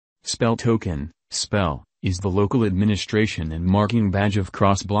Spell token, SPEL, is the local administration and marking badge of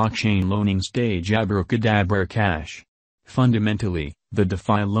cross-blockchain loaning stage Abracadabra Cash. Fundamentally, the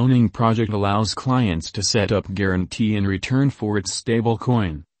DeFi loaning project allows clients to set up guarantee in return for its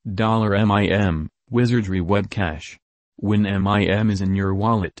stablecoin, $MIM, Wizardry Web Cash. When MIM is in your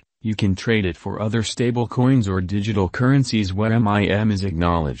wallet, you can trade it for other stablecoins or digital currencies where MIM is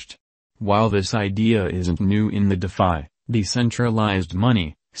acknowledged. While this idea isn't new in the DeFi, decentralized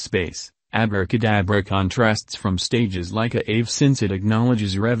money space, Abracadabra contrasts from stages like Aave since it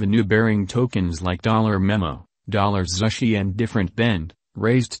acknowledges revenue-bearing tokens like $Memo, $Zushi and different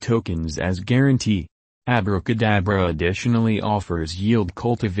raised tokens as guarantee. Abracadabra additionally offers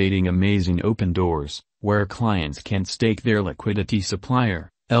yield-cultivating amazing open doors, where clients can stake their liquidity supplier,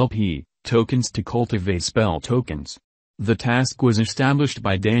 LP, tokens to cultivate SPEL tokens. The task was established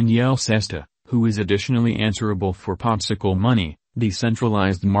by Danielle Sesta, who is additionally answerable for Popsicle Money,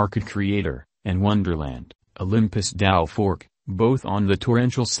 decentralized market creator, and Wonderland, Olympus DAO fork, both on the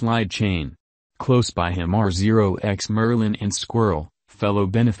torrential slide chain. Close by him are 0x Merlin and Squirrel, fellow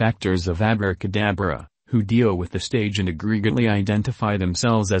benefactors of Abracadabra, who deal with the stage and aggregately identify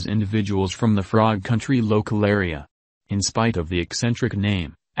themselves as individuals from the Frog Country local area. In spite of the eccentric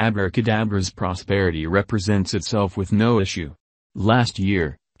name, Abracadabra's prosperity represents itself with no issue. Last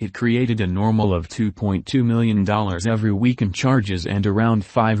year, it created a normal of $2.2 million every week in charges and around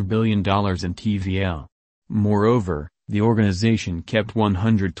 $5 billion in TVL. Moreover, the organization kept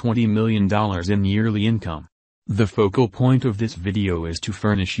 $120 million in yearly income. The focal point of this video is to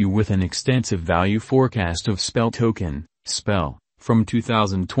furnish you with an extensive value forecast of SPEL token, SPEL, from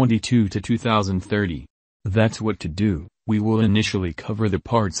 2022 to 2030. That's what to do. We will initially cover the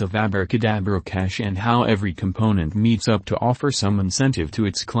parts of Abracadabra Cash and how every component meets up to offer some incentive to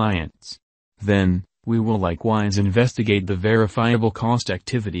its clients. Then, we will likewise investigate the verifiable cost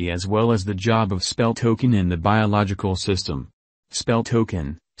activity as well as the job of SPEL token in the biological system. SPEL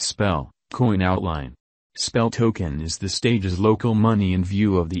token, SPEL, coin outline. SPEL token is the stage's local money in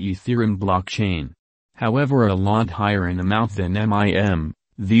view of the Ethereum blockchain. However, a lot higher in amount than MIM.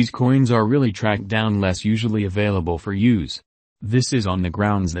 These coins are really tracked down less usually available for use. This is on the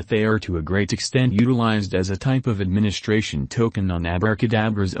grounds that they are to a great extent utilized as a type of administration token on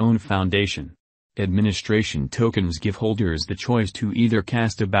Abracadabra's own foundation. Administration tokens give holders the choice to either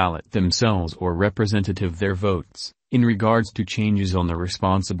cast a ballot themselves or representative their votes, in regards to changes on the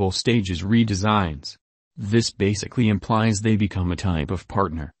responsible stage's redesigns. This basically implies they become a type of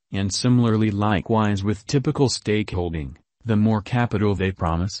partner, and similarly likewise with typical stakeholding. The more capital they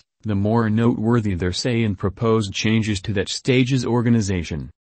promise, the more noteworthy their say in proposed changes to that stage's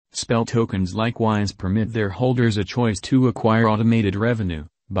organization. SPEL tokens likewise permit their holders a choice to acquire automated revenue,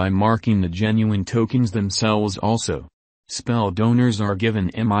 by marking the genuine tokens themselves also. SPEL donors are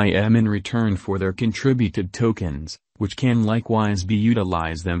given MIM in return for their contributed tokens, which can likewise be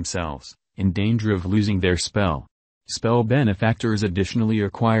utilized themselves, in danger of losing their SPEL. SPEL benefactors additionally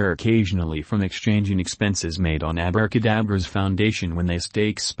acquire occasionally from exchanging expenses made on Abracadabra's foundation when they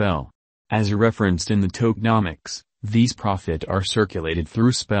stake SPEL. As referenced in the tokenomics, these profit are circulated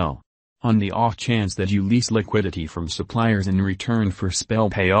through SPEL. On the off chance that you lease liquidity from suppliers in return for SPEL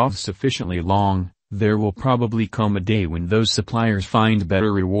payoffs sufficiently long, there will probably come a day when those suppliers find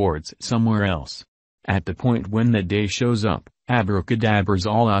better rewards somewhere else. At the point when that day shows up, Abracadabra's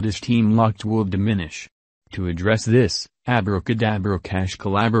all-out team luck will diminish. To address this, Abracadabra Cash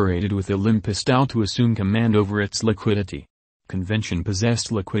collaborated with Olympus DAO to assume command over its liquidity.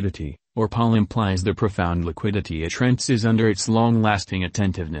 Convention-possessed liquidity, or POL, implies the profound liquidity it rents under its long-lasting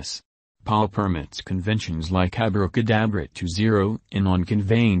attentiveness. POL permits conventions like Abracadabra to zero in on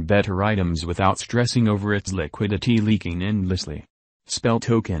conveying better items without stressing over its liquidity leaking endlessly. SPEL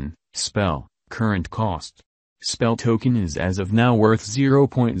token, SPEL, current cost. SPEL token is as of now worth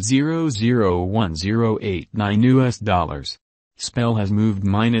 $0.001089. SPEL has moved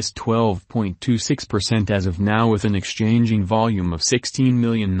 -12.26% as of now with an exchanging volume of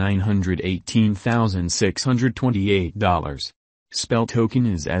 $16,918,628. SPEL token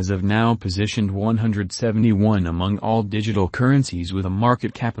is as of now positioned 171 among all digital currencies with a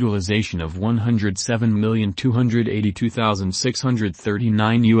market capitalization of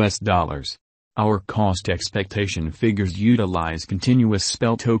 $107,282,639. Our cost expectation figures utilize continuous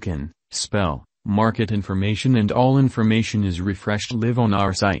SPEL token, SPEL, market information, and all information is refreshed live on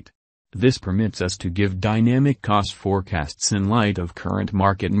our site. This permits us to give dynamic cost forecasts in light of current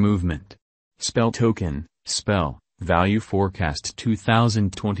market movement. SPEL token, SPEL, value forecast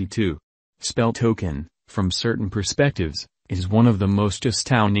 2022. SPEL token, from certain perspectives, is one of the most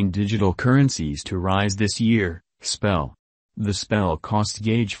astounding digital currencies to rise this year. SPEL The spell cost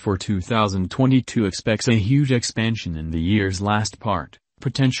gauge for 2022 expects a huge expansion in the year's last part,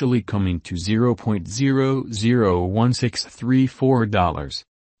 potentially coming to $0.001634.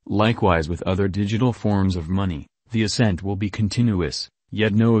 Likewise with other digital forms of money, the ascent will be continuous,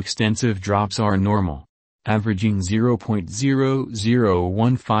 yet no extensive drops are normal. Averaging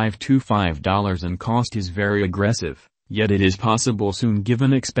 $0.001525 in cost is very aggressive, yet it is possible soon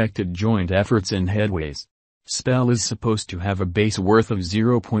given expected joint efforts and headways. Spell is supposed to have a base worth of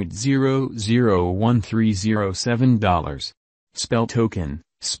 $0.001307. Spell token,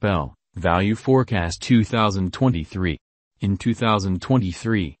 Spell, value forecast 2023. In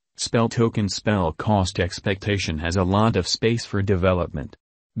 2023, Spell token Spell cost expectation has a lot of space for development.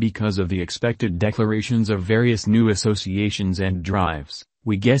 Because of the expected declarations of various new associations and drives,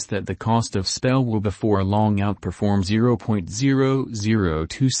 we guess that the cost of Spell will before long outperform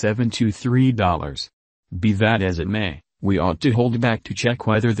 $0.002723. Be that as it may, we ought to hold back to check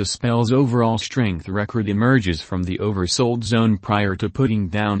whether the Spell's overall strength record emerges from the oversold zone prior to putting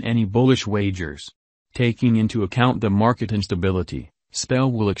down any bullish wagers. Taking into account the market instability,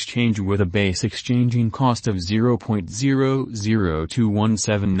 Spell will exchange with a base exchanging cost of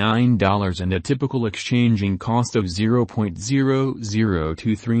 $0.002179 and a typical exchanging cost of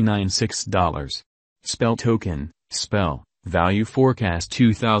 $0.002396. Spell token, Spell, value forecast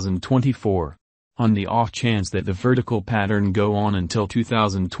 2024. On the off chance that the vertical pattern go on until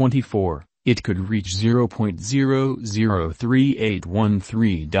 2024, it could reach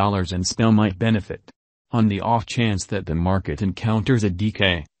 $0.003813 and Spell might benefit. On the off chance that the market encounters a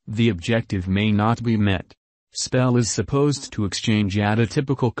decay, the objective may not be met. Spell is supposed to exchange at a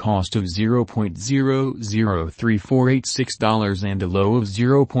typical cost of $0.003486 and a low of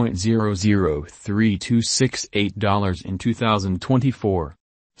 $0.003268 in 2024.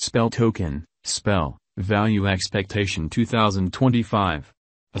 Spell token, Spell, value expectation 2025.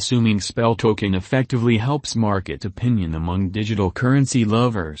 Assuming Spell token effectively helps market opinion among digital currency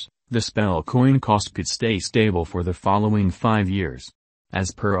lovers, the Spell coin cost could stay stable for the following 5 years.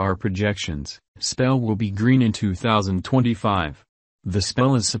 As per our projections, Spell will be green in 2025. The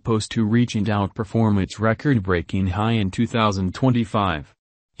Spell is supposed to reach and outperform its record-breaking high in 2025.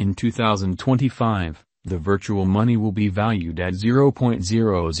 In 2025, the virtual money will be valued at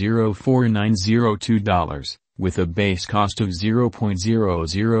 $0.004902, with a base cost of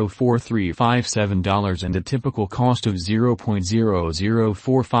 $0.004357 and a typical cost of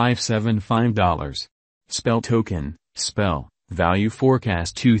 $0.004575. Spell token, Spell, value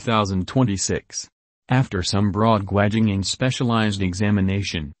forecast 2026. After some broad gauging and specialized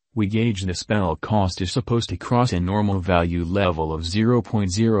examination, we gauge the Spell cost is supposed to cross a normal value level of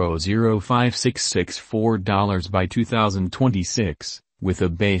 $0.005664 by 2026, with a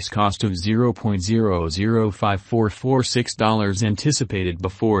base cost of $0.005446 anticipated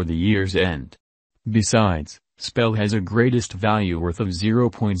before the year's end. Besides, Spell has a greatest value worth of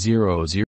 $0.00